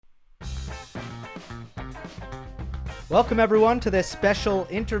Welcome, everyone, to this special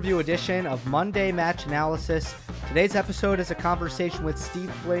interview edition of Monday Match Analysis. Today's episode is a conversation with Steve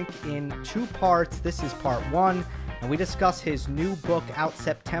Flink in two parts. This is part one, and we discuss his new book out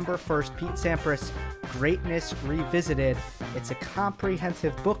September 1st, Pete Sampras, Greatness Revisited. It's a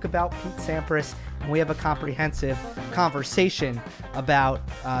comprehensive book about Pete Sampras, and we have a comprehensive conversation about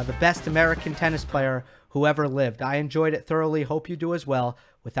the best American tennis player who ever lived. I enjoyed it thoroughly. Hope you do as well.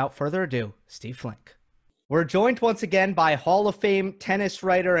 Without further ado, Steve Flink. We're joined once again by Hall of Fame tennis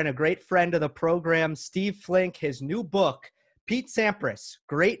writer and a great friend of the program, Steve Flink. His new book, Pete Sampras,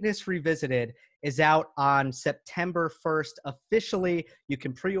 Greatness Revisited, is out on September 1st. Officially, you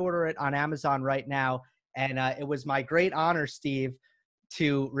can pre-order it on Amazon right now. And it was my great honor, Steve,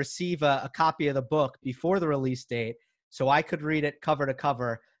 to receive a copy of the book before the release date so I could read it cover to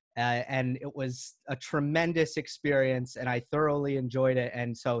cover. And it was a tremendous experience, and I thoroughly enjoyed it.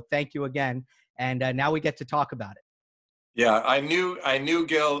 And so thank you again. And now we get to talk about it. Yeah, I knew,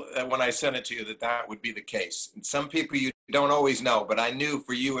 Gil, when I sent it to you that would be the case. And some people you don't always know, but I knew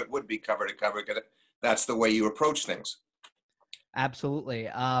for you it would be cover to cover because that's the way you approach things. Absolutely.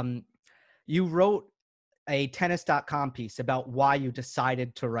 You wrote a tennis.com piece about why you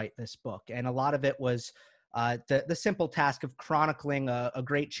decided to write this book. And a lot of it was the simple task of chronicling a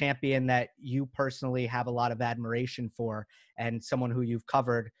great champion that you personally have a lot of admiration for and someone who you've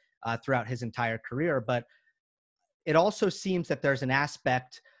covered throughout his entire career. But it also seems that there's an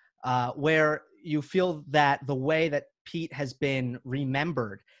aspect where you feel that the way that Pete has been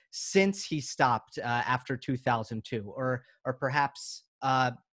remembered since he stopped after 2002, or perhaps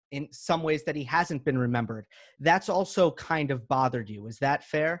in some ways that he hasn't been remembered, that's also kind of bothered you. Is that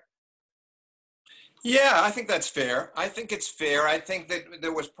fair? Yeah, I think that's fair. I think it's fair. I think that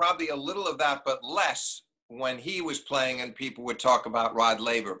there was probably a little of that, but less when he was playing and people would talk about Rod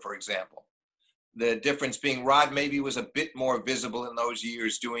Laver, for example. The difference being Rod maybe was a bit more visible in those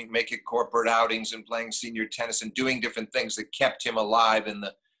years, making corporate outings and playing senior tennis and doing different things that kept him alive in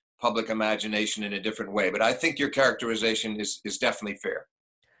the public imagination in a different way. But I think your characterization is definitely fair.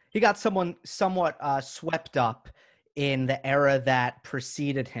 He got somewhat swept up in the era that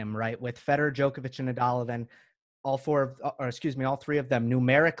preceded him, right? With Federer, Djokovic, and Nadal, then all three of them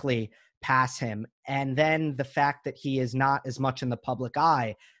numerically pass him. And then the fact that he is not as much in the public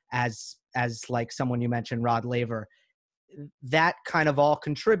eye as like someone you mentioned, Rod Laver, that kind of all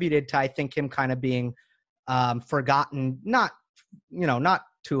contributed to, I think, him kind of being forgotten, not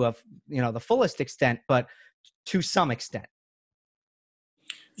to the fullest extent, but to some extent.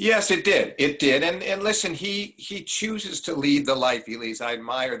 Yes, it did. It did. And listen, he chooses to lead the life he leads. I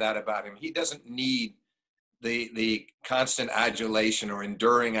admire that about him. He doesn't need the constant adulation or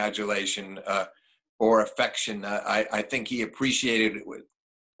enduring adulation or affection. I think he appreciated it with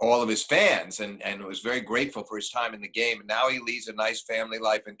all of his fans and was very grateful for his time in the game. And now he leads a nice family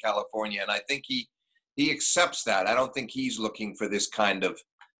life in California. And I think he accepts that. I don't think he's looking for this kind of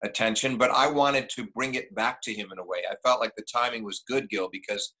attention, but I wanted to bring it back to him in a way. I felt like the timing was good, Gil,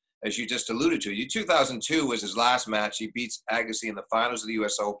 because as you just alluded to, 2002 was his last match. He beats Agassi in the finals of the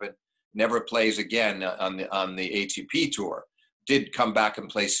U.S. Open, never plays again on the ATP tour. Did come back and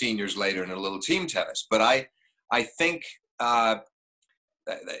play seniors later in a little team tennis. But I think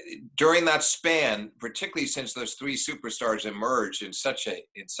during that span, particularly since those three superstars emerged in such a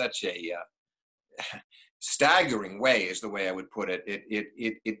staggering way, is the way I would put it.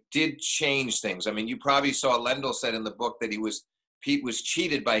 It did change things. I mean, you probably saw Lendl said in the book that Pete was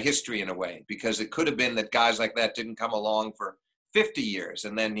cheated by history in a way, because it could have been that guys like that didn't come along for 50 years,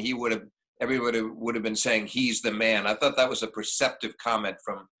 and then everybody would have been saying he's the man. I thought that was a perceptive comment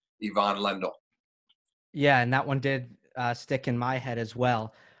from Ivan Lendl. Yeah, and that one did stick in my head as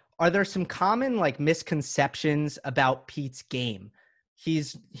well. Are there some common misconceptions about Pete's game?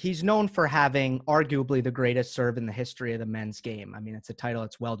 He's known for having arguably the greatest serve in the history of the men's game. I mean, it's a title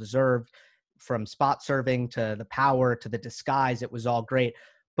that's well-deserved. From spot serving to the power to the disguise, it was all great.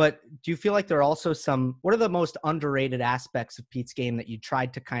 But do you feel like there are also what are the most underrated aspects of Pete's game that you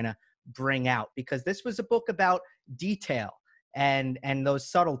tried to kind of bring out? Because this was a book about detail and those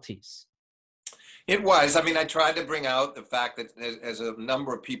subtleties. It was. I mean, I tried to bring out the fact that, as a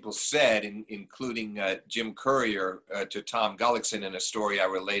number of people said, including Jim Courier to Tom Gullickson in a story I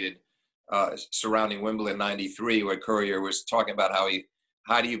related surrounding Wimbledon '93, where Courier was talking about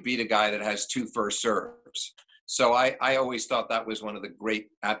how do you beat a guy that has two first serves? So I always thought that was one of the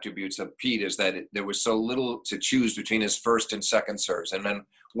great attributes of Pete, is that there was so little to choose between his first and second serves. And then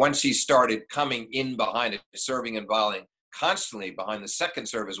once he started coming in behind it, serving and volleying constantly behind the second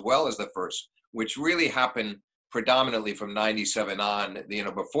serve as well as the first, which really happened predominantly from 97 on.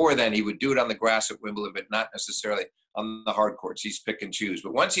 Before then, he would do it on the grass at Wimbledon, but not necessarily on the hard courts. He's pick and choose.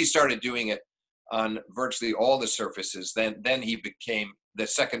 But once he started doing it on virtually all the surfaces, then he became, the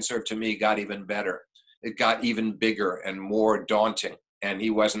second serve to me got even better. It got even bigger and more daunting, and he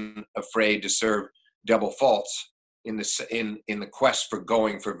wasn't afraid to serve double faults in the quest for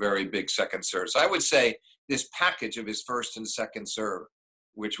going for very big second serves. I would say this package of his first and second serve,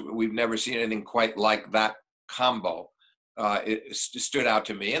 which we've never seen anything quite like that combo, it stood out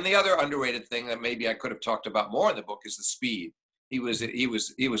to me. And the other underrated thing that maybe I could have talked about more in the book is the speed. He was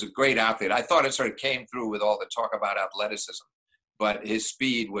a great athlete. I thought it sort of came through with all the talk about athleticism, but his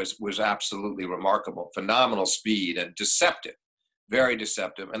speed was absolutely remarkable. Phenomenal speed and deceptive, very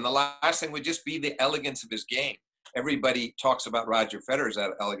deceptive. And the last thing would just be the elegance of his game. Everybody talks about Roger Federer's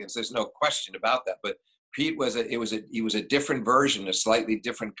elegance. There's no question about that. But Pete was a different version, a slightly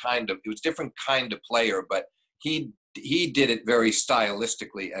different kind of player, but he did it very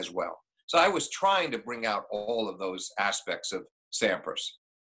stylistically as well. So I was trying to bring out all of those aspects of Sampras.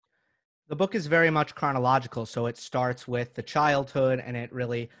 The book is very much chronological, so it starts with the childhood and it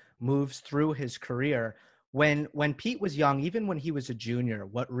really moves through his career. When Pete was young, even when he was a junior,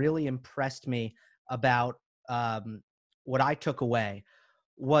 what really impressed me about what I took away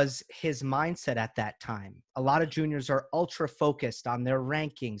was his mindset at that time. A lot of juniors are ultra focused on their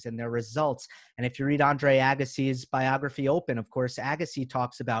rankings and their results. And if you read Andre Agassi's biography, Open, of course, Agassi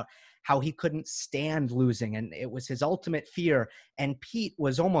talks about how he couldn't stand losing and it was his ultimate fear. And Pete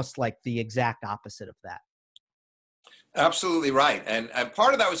was almost like the exact opposite of that. Absolutely right. And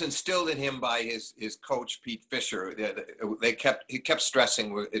part of that was instilled in him by his coach, Pete Fisher. He kept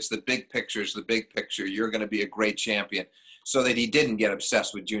stressing, it's the big picture, you're going to be a great champion, so that he didn't get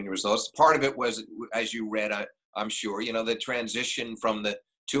obsessed with junior results. Part of it was, as you read, I'm sure, the transition from the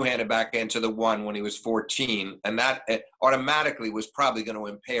two-handed backhand to the one when he was 14, and that automatically was probably going to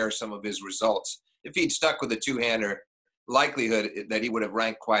impair some of his results. If he'd stuck with the two-hander, likelihood that he would have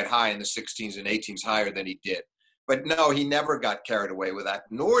ranked quite high in the 16s and 18s, higher than he did. But no, he never got carried away with that,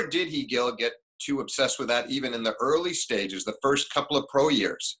 nor did he, Gil, get too obsessed with that even in the early stages, the first couple of pro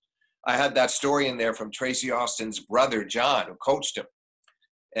years. I had that story in there from Tracy Austin's brother, John, who coached him.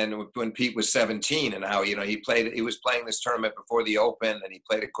 And when Pete was 17 and how, he was playing this tournament before the Open and he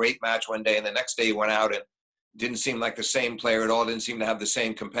played a great match one day and the next day he went out and didn't seem like the same player at all, didn't seem to have the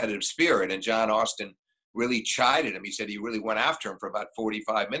same competitive spirit. And John Austin really chided him. He said he really went after him for about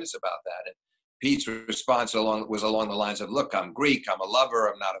 45 minutes about that. And Pete's response was along the lines of, look, I'm Greek, I'm a lover,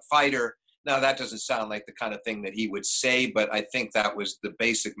 I'm not a fighter. Now, that doesn't sound like the kind of thing that he would say, but I think that was the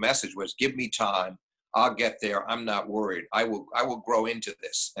basic message was, give me time, I'll get there, I'm not worried. I will grow into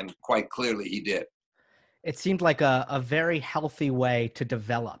this. And quite clearly he did. It seemed like a very healthy way to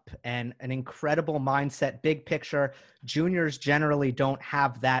develop and an incredible mindset, big picture. Juniors generally don't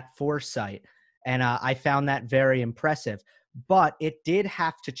have that foresight. And I found that very impressive. But it did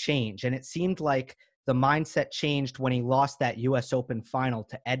have to change. And it seemed like the mindset changed when he lost that US Open final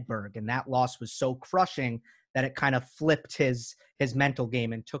to Edberg. And that loss was so crushing that it kind of flipped his mental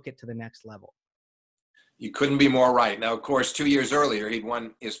game and took it to the next level. You couldn't be more right. Now, of course, 2 years earlier, he'd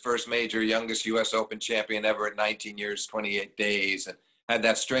won his first major, youngest US Open champion ever at 19 years, 28 days, and had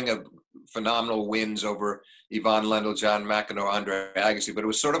that string of phenomenal wins over Ivan Lendl, John McEnroe, Andre Agassi. But it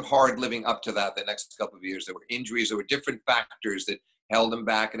was sort of hard living up to that the next couple of years. There were injuries. There were different factors that held him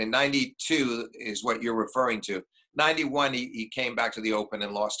back. And in 92 is what you're referring to. 91, he came back to the Open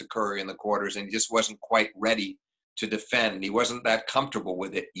and lost to Curry in the quarters, and he just wasn't quite ready to defend. He wasn't that comfortable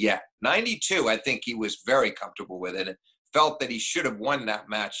with it yet. 92, I think he was very comfortable with it and felt that he should have won that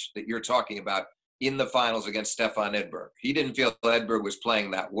match that you're talking about in the finals against Stefan Edberg. He didn't feel Edberg was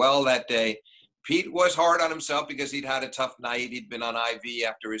playing that well that day. Pete was hard on himself because he'd had a tough night. He'd been on IV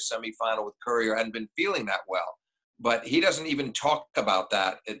after his semifinal with Curry, or hadn't been feeling that well. But he doesn't even talk about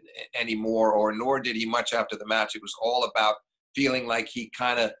that anymore, or nor did he much after the match. It was all about feeling like he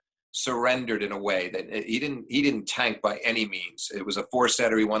kind of surrendered in a way, that he didn't tank by any means. It was a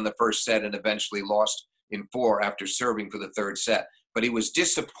 4-setter. He won the first set and eventually lost in 4 after serving for the third set. But he was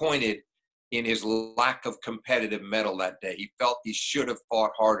disappointed in his lack of competitive mettle that day. He felt he should have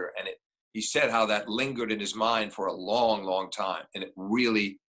fought harder. And he said how that lingered in his mind for a long, long time. And it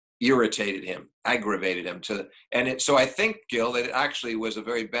really irritated him, aggravated him. So I think, Gil, that it actually was a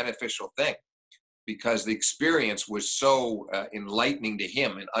very beneficial thing, because the experience was so enlightening to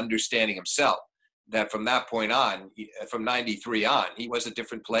him and understanding himself that from that point on, from 93 on, he was a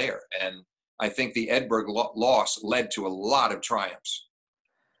different player. And I think the Edberg loss led to a lot of triumphs.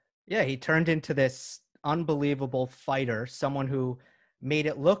 Yeah, he turned into this unbelievable fighter, someone who made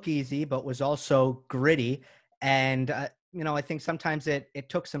it look easy, but was also gritty. And, I think sometimes it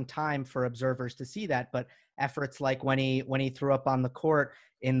took some time for observers to see that, but efforts like when he threw up on the court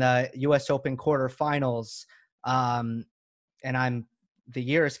in the US Open quarterfinals, um, and the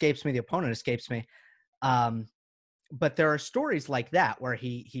year escapes me, the opponent escapes me. Um, but there are stories like that where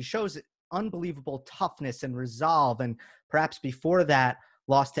he shows unbelievable toughness and resolve. And perhaps before that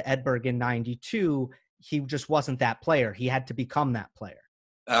lost to Edberg in 92, he just wasn't that player. He had to become that player.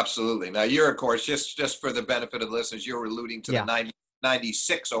 Absolutely. Now, you're, of course, just for the benefit of the listeners, you're alluding to the Yeah.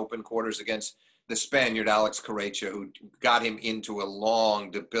 96 Open quarters against the Spaniard Alex Corretja, who got him into a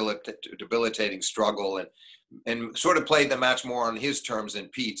long, debilitating struggle, and sort of played the match more on his terms than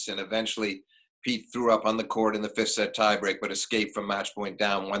Pete's. And eventually, Pete threw up on the court in the fifth set tiebreak, but escaped from match point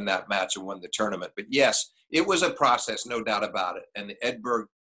down, won that match, and won the tournament. But yes, it was a process, no doubt about it. And the Edberg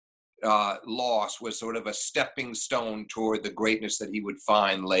loss was sort of a stepping stone toward the greatness that he would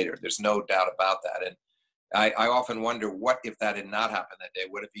find later. There's no doubt about that. And I often wonder, what if that had not happened that day?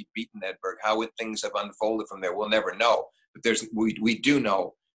 What if he'd beaten Edberg? How would things have unfolded from there? We'll never know. But we do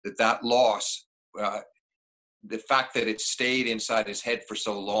know that loss, the fact that it stayed inside his head for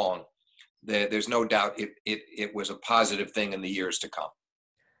so long, there's no doubt it was a positive thing in the years to come.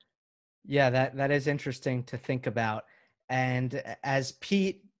 Yeah, that is interesting to think about. And as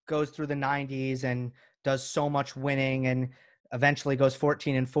Pete goes through the 90s and does so much winning and eventually goes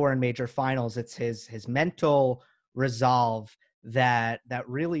 14-4 in major finals, it's his mental resolve that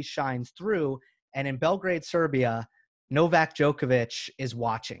really shines through. And in Belgrade, Serbia, Novak Djokovic is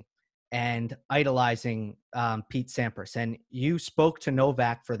watching and idolizing Pete Sampras. And you spoke to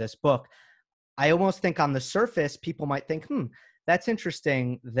Novak for this book. I almost think on the surface, people might think, that's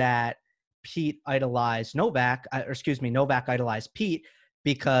interesting that Pete idolized Novak, Novak idolized Pete,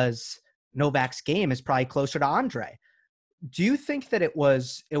 because Novak's game is probably closer to Andre. Do you think that it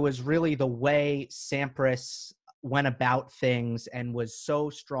was really the way Sampras went about things and was so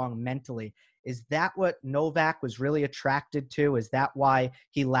strong mentally? Is that what Novak was really attracted to? Is that why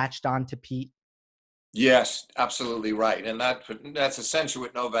he latched on to Pete? Yes, absolutely right. And that's essentially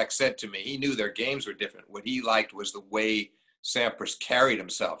what Novak said to me. He knew their games were different. What he liked was the way Sampras carried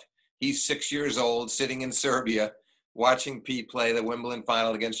himself. He's 6 years old, sitting in Serbia, watching Pete play the Wimbledon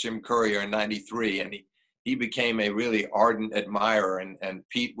final against Jim Courier in 93. And he became a really ardent admirer, and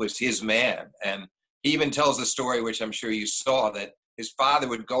Pete was his man. And he even tells the story, which I'm sure you saw, that his father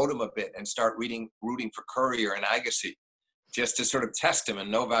would go to him a bit and start rooting for Courier and Agassi, just to sort of test him,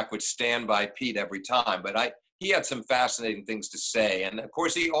 and Novak would stand by Pete every time. But he had some fascinating things to say. And of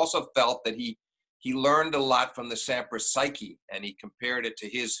course, he also felt that he learned a lot from the Sampras psyche, and he compared it to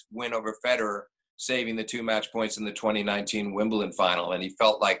his win over Federer, saving the 2 match points in the 2019 Wimbledon final. And he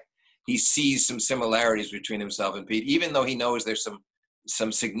felt like he sees some similarities between himself and Pete, even though he knows there's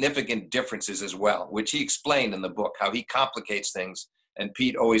some significant differences as well, which he explained in the book, how he complicates things, and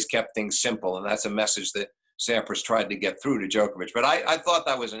Pete always kept things simple. And that's a message that Sampras tried to get through to Djokovic. But I thought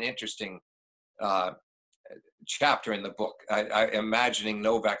that was an interesting chapter in the book. I imagining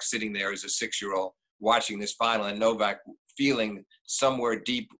Novak sitting there as a 6-year-old watching this final, and Novak feeling somewhere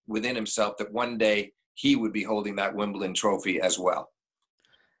deep within himself that one day he would be holding that Wimbledon trophy as well.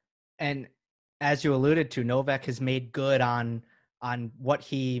 And as you alluded to, Novak has made good on what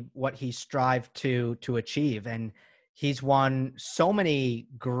he strived to achieve. And he's won so many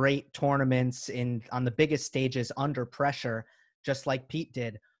great tournaments on the biggest stages under pressure, just like Pete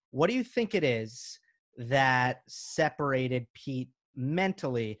did. What do you think it is that separated Pete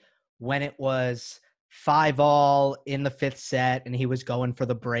mentally when it was 5-all in the 5th set and he was going for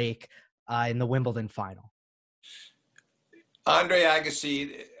the break in the Wimbledon final? Andre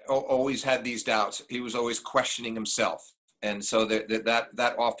Agassi always had these doubts. He was always questioning himself. And so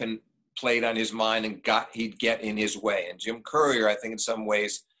that often played on his mind, and he'd get in his way. And Jim Courier, I think in some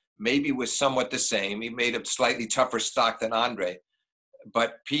ways, maybe was somewhat the same. He made a slightly tougher stock than Andre.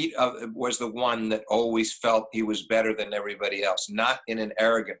 But Pete was the one that always felt he was better than everybody else, not in an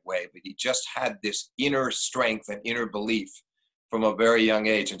arrogant way, but he just had this inner strength and inner belief from a very young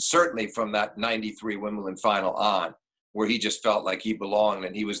age, and certainly from that 93 Wimbledon final on, where he just felt like he belonged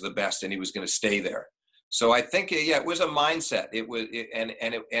and he was the best and he was going to stay there. So I think, it was a mindset.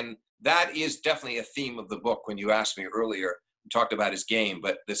 And that is definitely a theme of the book. When you asked me earlier, we talked about his game,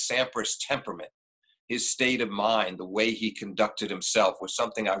 but the Sampras temperament, his state of mind, the way he conducted himself, was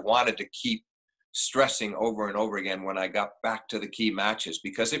something I wanted to keep stressing over and over again when I got back to the key matches,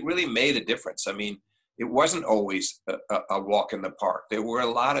 because it really made a difference. I mean, it wasn't always a walk in the park. There were a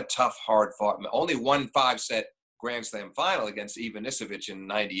lot of tough, hard-fought. Only one 5-set Grand Slam final against Ivan Nisevich in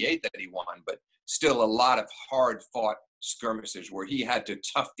 '98 that he won, but still a lot of hard-fought skirmishes where he had to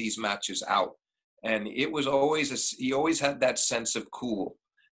tough these matches out. And it was always he always had that sense of cool.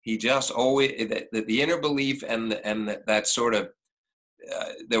 He just always the inner belief and that sort of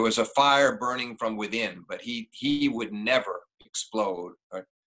there was a fire burning from within, but he would never explode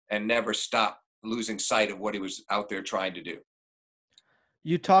and never stop losing sight of what he was out there trying to do.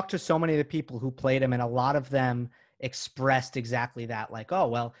 You talked to so many of the people who played him, and a lot of them expressed exactly that. Like, oh,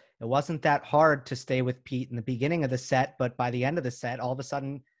 well, it wasn't that hard to stay with Pete in the beginning of the set, but by the end of the set, all of a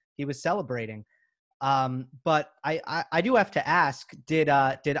sudden he was celebrating. But I do have to ask, did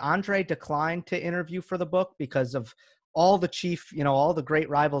Andre decline to interview for the book because of all the all the great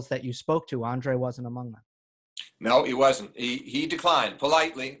rivals that you spoke to? Andre wasn't among them. No, he wasn't. He declined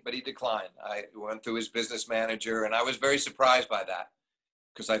politely, but he declined. I went through his business manager, and I was very surprised by that,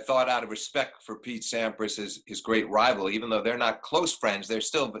 because I thought, out of respect for Pete Sampras, his great rival, even though they're not close friends,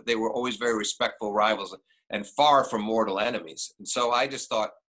 they were always very respectful rivals and far from mortal enemies. And so I just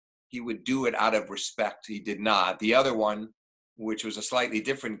thought he would do it out of respect. He did not. The other one, which was a slightly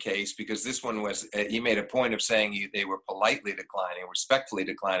different case, because this one was, he made a point of saying they were politely declining, respectfully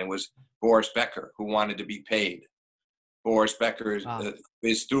declining, was Boris Becker, who wanted to be paid. Boris Becker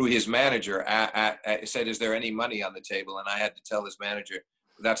is through his manager said, "Is there any money on the table?" And I had to tell his manager,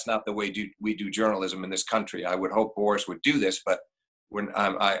 "That's not the way we do journalism in this country. I would hope Boris would do this, but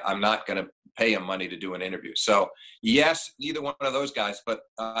I'm not going to pay him money to do an interview." So yes, neither one of those guys, but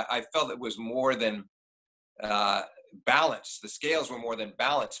I felt it was more than balanced. The scales were more than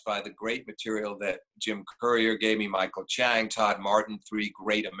balanced by the great material that Jim Courier gave me, Michael Chang, Todd Martin, three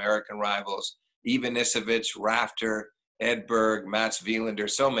great American rivals, Ivan Isovich, Rafter, Edberg, Mats Wilander,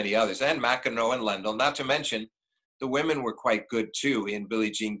 so many others, and McEnroe and Lendl. Not to mention, the women were quite good too, in Billie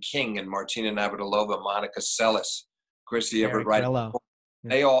Jean King and Martina Navratilova, Monica Seles, Chrissy Everett Wright.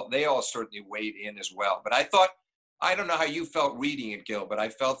 They all certainly weighed in as well. But I thought, I don't know how you felt reading it, Gil, but I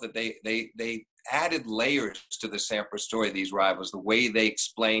felt that they added layers to the Sampras story, these rivals, the way they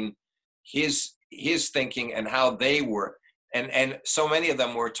explained his thinking and how they were. And so many of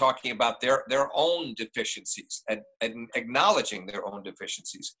them were talking about their own deficiencies and acknowledging their own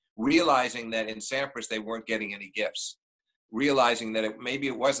deficiencies, realizing that in Sampras they weren't getting any gifts, realizing that maybe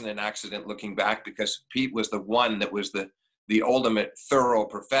it wasn't an accident looking back, because Pete was the one that was the ultimate thorough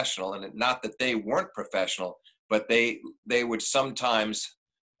professional, and not that they weren't professional, but they would sometimes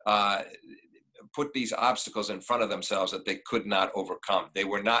put these obstacles in front of themselves that they could not overcome. They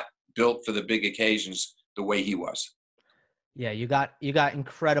were not built for the big occasions the way he was. Yeah, you got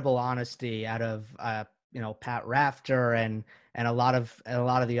incredible honesty out of Pat Rafter and a lot of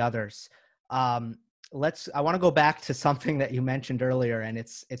the others. I want to go back to something that you mentioned earlier, and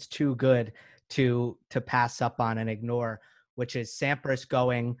it's too good to pass up on and ignore, which is Sampras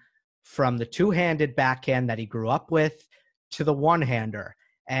going from the two-handed backhand that he grew up with to the one-hander.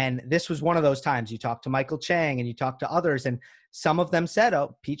 And this was one of those times you talked to Michael Chang and you talked to others, and some of them said,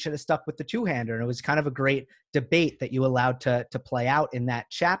 oh, Pete should have stuck with the two-hander. And it was kind of a great debate that you allowed to play out in that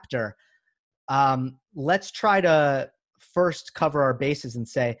chapter. Let's try to first cover our bases and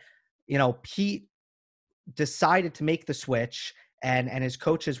say, Pete decided to make the switch, and his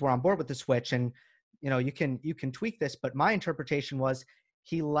coaches were on board with the switch. And, you can tweak this, but my interpretation was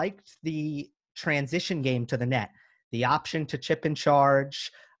he liked the transition game to the net, the option to chip and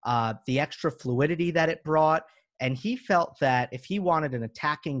charge, the extra fluidity that it brought. And he felt that if he wanted an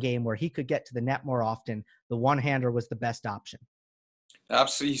attacking game where he could get to the net more often, the one-hander was the best option.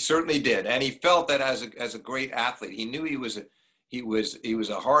 Absolutely, he certainly did, and he felt that as a great athlete. He knew he was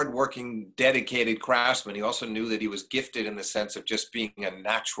a hardworking, dedicated craftsman. He also knew that he was gifted in the sense of just being a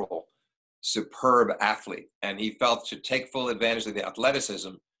natural, superb athlete, and he felt to take full advantage of the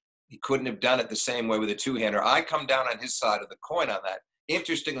athleticism. He couldn't have done it the same way with a two-hander. I come down on his side of the coin on that.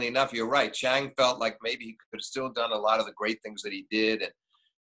 Interestingly enough, you're right. Chang felt like maybe he could have still done a lot of the great things that he did.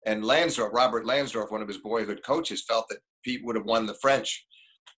 And Lansdorf, Robert Lansdorf, one of his boyhood coaches, felt that Pete would have won the French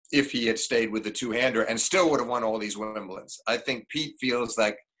if he had stayed with the two-hander and still would have won all these Wimbledons. I think Pete feels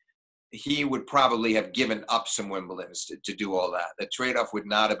like he would probably have given up some Wimbledons to do all that. The trade-off would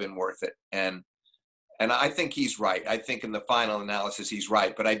not have been worth it. And I think he's right. I think in the final analysis, he's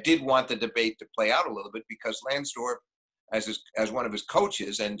right. But I did want the debate to play out a little bit, because Lansdorf, as one of his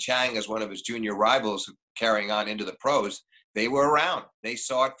coaches, and Chang as one of his junior rivals carrying on into the pros, they were around. They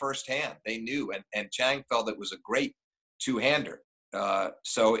saw it firsthand. They knew. And Chang felt it was a great two-hander.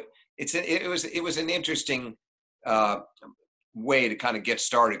 So it was an interesting way to kind of get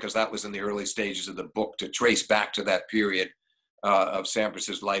started, because that was in the early stages of the book, to trace back to that period of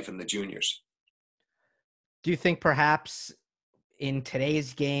Sampras's life in the juniors. Do you think perhaps in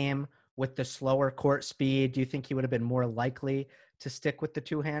today's game, with the slower court speed, do you think he would have been more likely to stick with the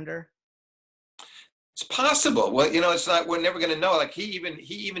two-hander? It's possible. Well, it's not. We're never going to know. Like he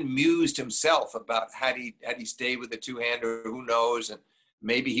even mused himself about had he stayed with the two-hander, who knows, and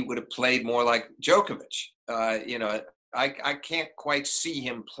maybe he would have played more like Djokovic. I can't quite see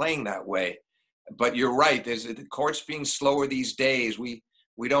him playing that way. But you're right. There's the courts being slower these days. We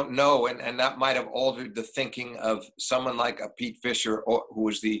don't know, and that might have altered the thinking of someone like a Pete Fisher,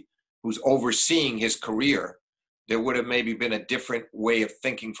 who's overseeing his career. There would have maybe been a different way of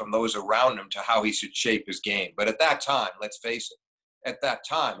thinking from those around him to how he should shape his game. But at that time, let's face it, at that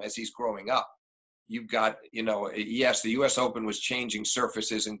time, as he's growing up, you've got, yes, the U.S. Open was changing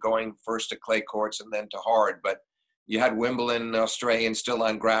surfaces and going first to clay courts and then to hard, but you had Wimbledon, Australian still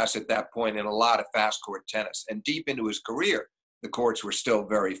on grass at that point, and a lot of fast court tennis. And deep into his career, the courts were still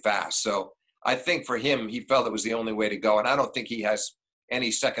very fast. So I think for him, he felt it was the only way to go. And I don't think he has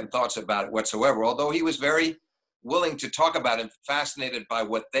any second thoughts about it whatsoever, although he was very willing to talk about it and fascinated by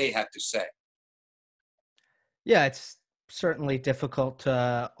what they had to say. Yeah, it's certainly difficult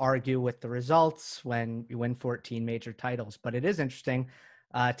to argue with the results when you win 14 major titles, but it is interesting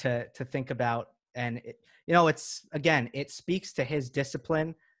to think about. And it speaks to his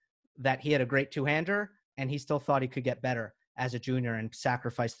discipline that he had a great two-hander and he still thought he could get better as a junior and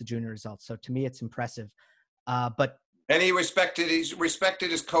sacrifice the junior results. So to me, it's impressive. And he respected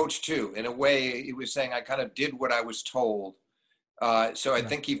his coach too. In a way, he was saying, I kind of did what I was told. So I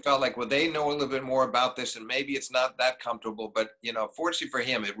think he felt like, well, they know a little bit more about this and maybe it's not that comfortable, but fortunately for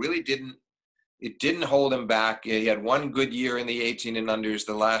him, it really didn't hold him back. He had one good year in the 18 and unders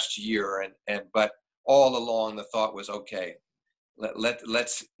the last year. But all along the thought was, okay,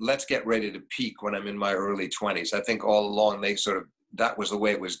 let's get ready to peak when I'm in my early 20s. I think all along that was the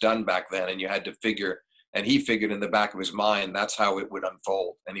way it was done back then. And you had to figure, and he figured in the back of his mind, that's how it would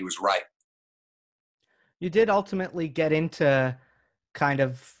unfold. And he was right. You did ultimately get into kind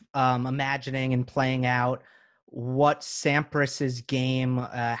of imagining and playing out what Sampras's game,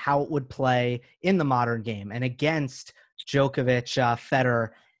 how it would play in the modern game and against Djokovic, Federer,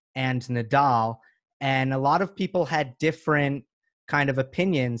 and Nadal. And a lot of people had different kind of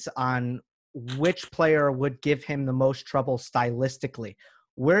opinions on which player would give him the most trouble stylistically.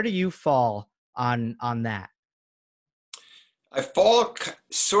 Where do you fall on that? I fall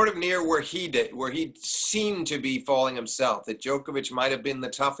sort of near where he did, where he seemed to be falling himself, that Djokovic might have been the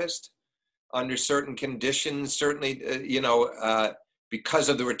toughest under certain conditions, certainly, because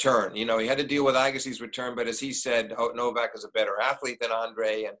of the return. He had to deal with Agassi's return, but as he said, Novak is a better athlete than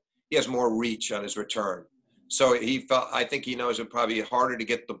Andre, and he has more reach on his return. So I think he knows it would probably be harder to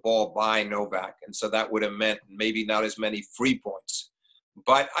get the ball by Novak, and so that would have meant maybe not as many free points.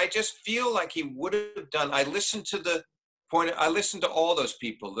 But I just feel like he would have done. I listened to all those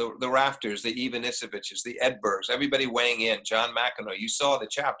people, the Rafters, the Ivanisevics, the Edbergs, everybody weighing in, John McEnroe. You saw the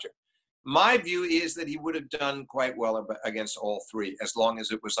chapter. My view is that he would have done quite well against all three, as long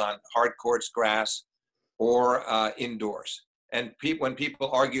as it was on hard courts, grass, or indoors. And when people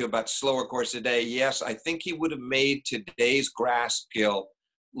argue about slower courts today, yes, I think he would have made today's grass skill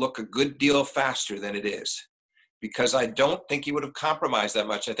look a good deal faster than it is, because I don't think he would have compromised that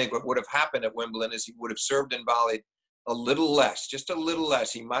much. I think what would have happened at Wimbledon is he would have served and volleyed a little less, just a little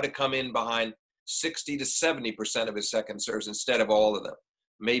less. He might have come in behind 60 to 70% of his second serves instead of all of them.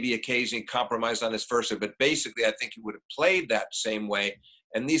 Maybe occasionally compromised on his first serve, but basically I think he would have played that same way.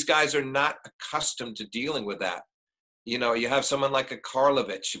 And these guys are not accustomed to dealing with that. You have someone like a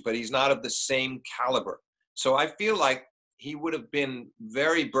Karlovic, but he's not of the same caliber. So I feel like he would have been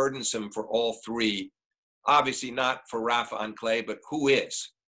very burdensome for all three. Obviously not for Rafa on clay, but who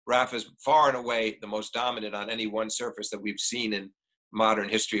is? Rafa is far and away the most dominant on any one surface that we've seen in modern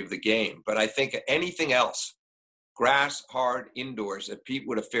history of the game. But I think anything else, grass, hard, indoors, that Pete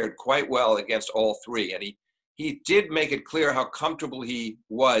would have fared quite well against all three. And he did make it clear how comfortable he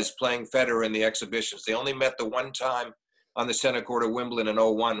was playing Federer in the exhibitions. They only met the one time on the center court of Wimbledon in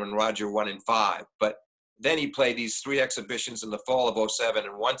 2001 when Roger won in 5. But then he played these 3 exhibitions in the fall of 2007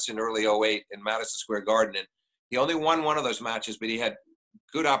 and once in early 2008 in Madison Square Garden. And he only won one of those matches, but he had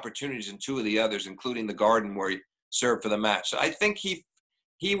good opportunities in 2 of the others, including the Garden where he served for the match. So I think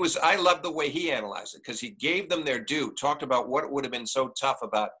I love the way he analyzed it, because he gave them their due, talked about what would have been so tough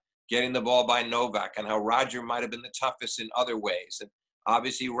about getting the ball by Novak and how Roger might have been the toughest in other ways. And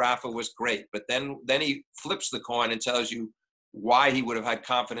obviously Rafa was great, but then he flips the coin and tells you why he would have had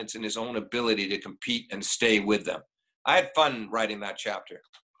confidence in his own ability to compete and stay with them. I had fun writing that chapter.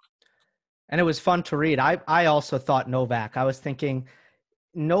 And it was fun to read. I also thought Novak. I was thinking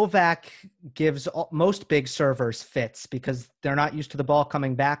Novak gives most big servers fits because they're not used to the ball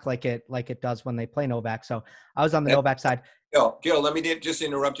coming back like it does when they play Novak. So I was on the Novak side. Gil, let me just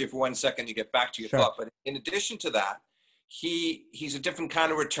interrupt you for 1 second to get back to your Sure. thought. But in addition to that, he's a different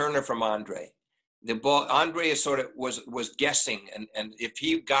kind of returner from Andre. The ball, Andre is sort of was guessing, and if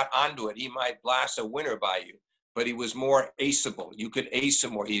he got onto it, he might blast a winner by you. But he was more aceable. You could ace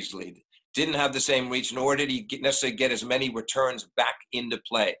him more easily. Didn't have the same reach, nor did he necessarily get as many returns back into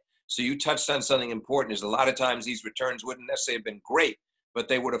play. So you touched on something important. Is a lot of times these returns wouldn't necessarily have been great, but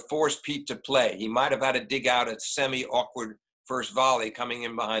they would have forced Pete to play. He might have had to dig out a semi-awkward first volley coming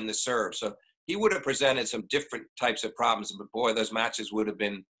in behind the serve. So he would have presented some different types of problems. But boy, those matches would have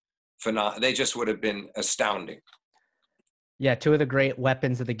been phenomenal. They just would have been astounding. Yeah, two of the great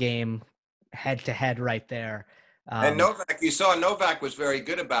weapons of the game, head to head, right there. And Novak, you saw Novak was very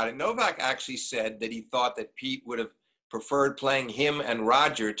good about it. Novak actually said that he thought that Pete would have preferred playing him and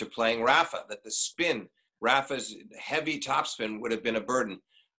Roger to playing Rafa, that the spin, Rafa's heavy topspin, would have been a burden.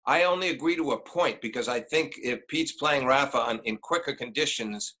 I only agree to a point, because I think if Pete's playing Rafa in quicker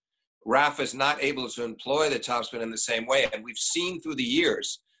conditions, Rafa's not able to employ the topspin in the same way. And we've seen through the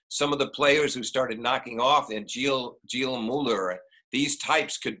years some of the players who started knocking off, and Gilles Muller, these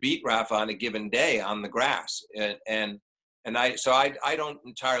types could beat Rafa on a given day on the grass. And I don't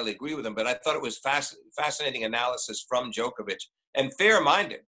entirely agree with him, but I thought it was fascinating analysis from Djokovic, and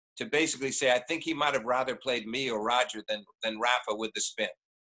fair-minded, to basically say, I think he might have rather played me or Roger than Rafa with the spin.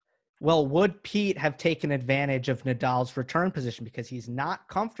 Well, would Pete have taken advantage of Nadal's return position, because he's not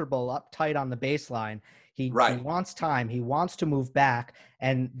comfortable up tight on the baseline? He wants time. He wants to move back,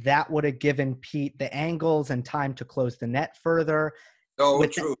 and that would have given Pete the angles and time to close the net further. So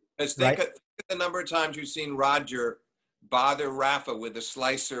true. Think of the number of times you've seen Roger bother Rafa with a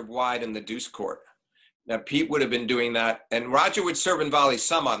slice serve wide in the deuce court. Now, Pete would have been doing that, and Roger would serve and volley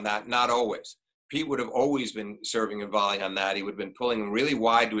some on that, not always. Pete would have always been serving and volleying on that. He would have been pulling him really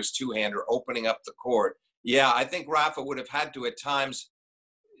wide to his two-hander, opening up the court. Yeah, I think Rafa would have had to at times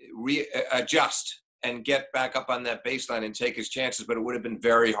adjust and get back up on that baseline and take his chances, but it would have been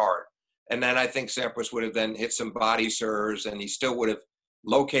very hard. And then I think Sampras would have then hit some body serves, and he still would have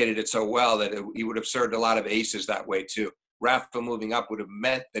located it so well that he would have served a lot of aces that way too. Rafa moving up would have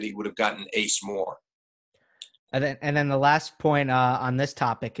meant that he would have gotten ace more. And then the last point on this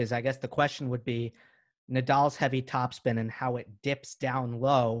topic is, I guess the question would be Nadal's heavy topspin and how it dips down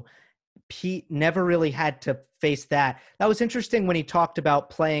low. Pete never really had to face that. That was interesting when he talked about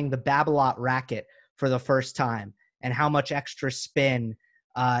playing the Babolat racket for the first time and how much extra spin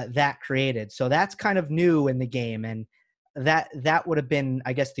that created. So that's kind of new in the game. And that would have been,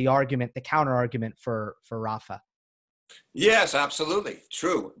 I guess, the argument, the counter argument for Rafa. Yes, absolutely.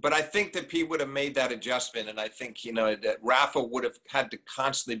 True. But I think that Pete would have made that adjustment. And I think, that Rafa would have had to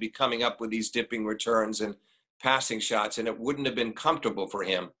constantly be coming up with these dipping returns and passing shots, and it wouldn't have been comfortable for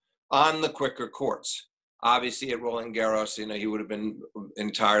him on the quicker courts. Obviously, at Roland Garros, he would have been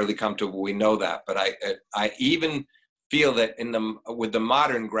entirely comfortable. We know that. But I even feel that with the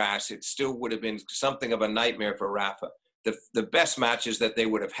modern grass, it still would have been something of a nightmare for Rafa. The best matches that they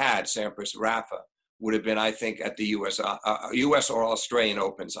would have had, Sampras, Rafa, would have been, I think, at the U.S. Or Australian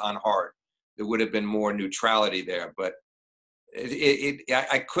Opens on hard. There would have been more neutrality there. But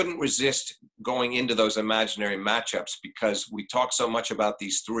I couldn't resist going into those imaginary matchups, because we talk so much about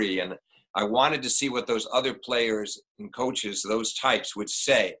these three, and I wanted to see what those other players and coaches, those types, would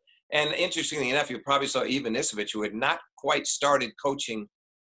say. And interestingly enough, you probably saw Ivan Isevich, who had not quite started coaching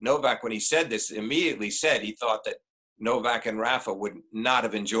Novak when he said this, immediately said he thought that Novak and Rafa would not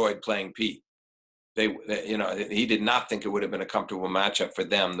have enjoyed playing Pete. He did not think it would have been a comfortable matchup for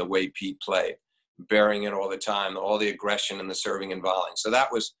them, the way Pete played, bearing it all the time, all the aggression and the serving and volleying. So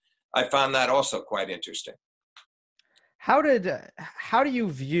I found that also quite interesting. How do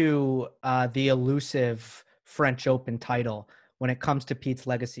you view the elusive French Open title when it comes to Pete's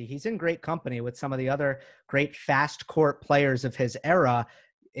legacy? He's in great company with some of the other great fast court players of his era.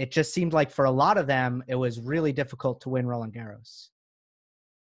 It just seemed like for a lot of them, it was really difficult to win Roland Garros.